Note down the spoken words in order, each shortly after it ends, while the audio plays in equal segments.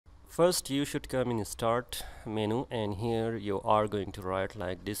First you should come in start menu, and here you are going to write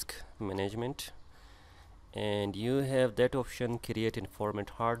like disk management, and you have that option create and format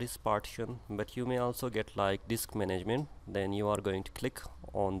hard disk partition, but you may also get like disk management. Then you are going to click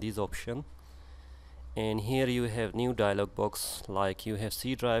on this option, and here you have new dialog box like you have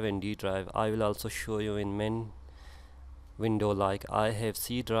C drive and D drive. I will also show you in main window like I have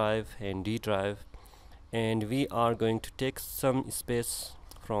C drive and D drive, and we are going to take some space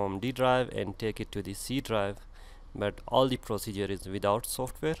from D drive and take it to the C drive, but all the procedure is without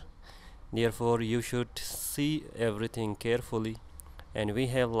software. Therefore you should see everything carefully. And we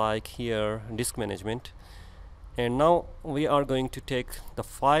have like here disk management, and now we are going to take the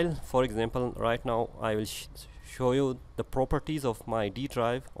file. For example, right now I will show you the properties of my D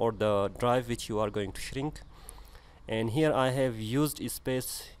drive, or the drive which you are going to shrink. And here I have used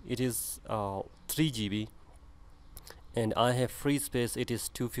space, it is 3 GB, and I have free space, it is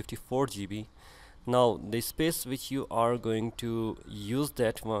 254 GB. Now the space which you are going to use,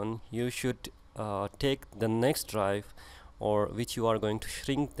 that one you should take the next drive, or which you are going to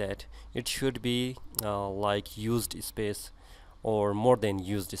shrink, that it should be like used space or more than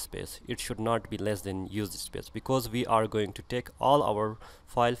used space. It should not be less than used space, because we are going to take all our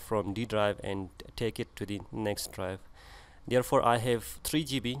file from D drive and take it to the next drive. Therefore I have 3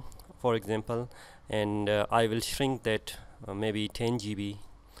 GB for example, and I will shrink that maybe 10 GB,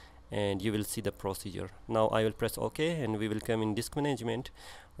 and you will see the procedure. Now I will press OK, and we will come in disk management,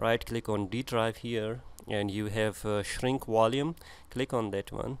 right click on D drive here, and you have shrink volume, click on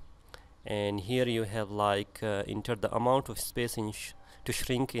that one, and here you have like enter the amount of space in to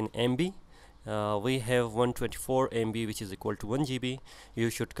shrink in MB. We have 124 MB, which is equal to 1 GB.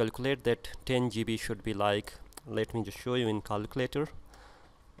 You should calculate that 10 GB should be like, let me just show you in calculator,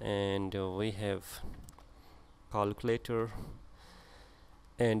 and we have calculator,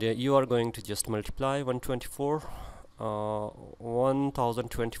 and you are going to just multiply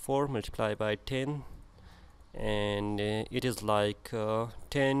 1024 multiply by 10, and it is like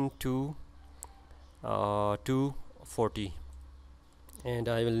 10 to 240, and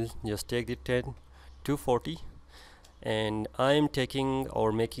I will just take the 10 to 40, and I am taking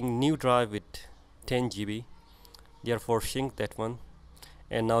or making new drive with 10 GB, therefore shrink that one.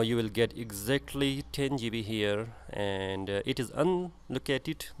 And now you will get exactly 10 GB here, and it is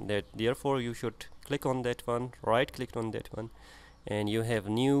unallocated, that therefore you should click on that one, right click on that one, and you have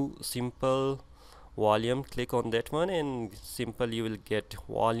new simple volume, click on that one, and simple you will get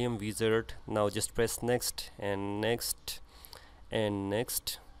volume wizard. Now just press next and next and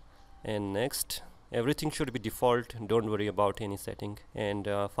next and next. Everything should be default, don't worry about any setting, and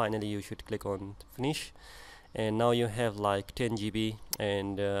finally you should click on finish. And now you have like 10 GB,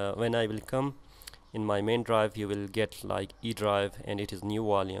 and when I will come in my main drive, you will get like E drive, and it is new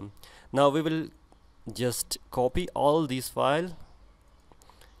volume. Now we will just copy all these files.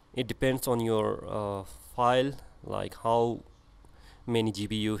 It depends on your file, like how many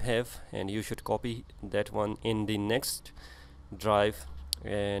GB you have, and you should copy that one in the next drive.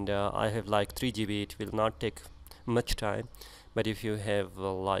 And I have like 3 GB, it will not take much time. But if you have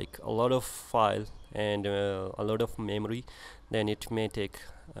like a lot of file and a lot of memory, then it may take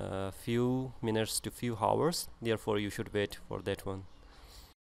a few minutes to few hours, therefore you should wait for that one.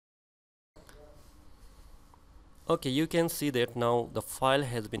 Okay, you can see that now the file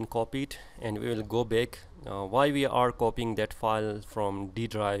has been copied, and we will go back. Why we are copying that file from D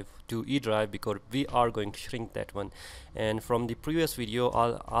drive to E drive? Because we are going to shrink that one. And from the previous video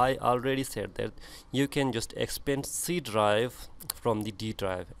I already said that you can just expand C drive from the D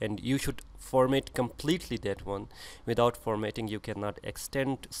drive, and you should format completely that one. Without formatting you cannot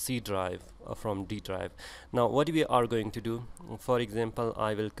extend C drive from D drive. Now what we are going to do, for example,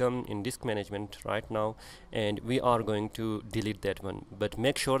 I will come in disk management right now, and we are going to delete that one, but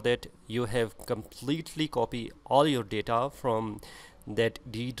make sure that you have completely copy all your data from that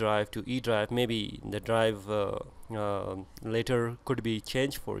D drive to E drive. Maybe the drive later could be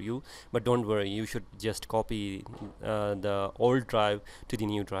changed for you, but don't worry, you should just copy the old drive to the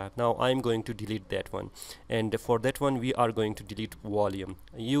new drive. Now I'm going to delete that one, and for that one we are going to delete volume.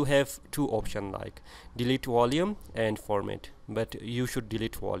 You have two options like delete volume and format, but you should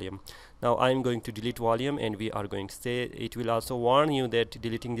delete volume. Now I'm going to delete volume, and we are going to say it will also warn you that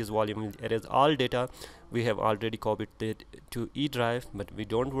deleting this volume will erase all data. We have already copied it to E drive, but we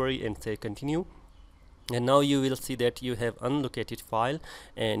don't worry, and say continue. And now you will see that you have unallocated file,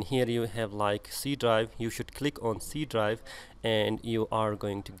 and here you have like C drive. You should click on C drive, and you are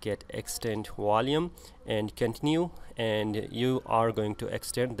going to get extend volume and continue, and you are going to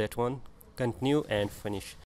extend that one, continue and finish.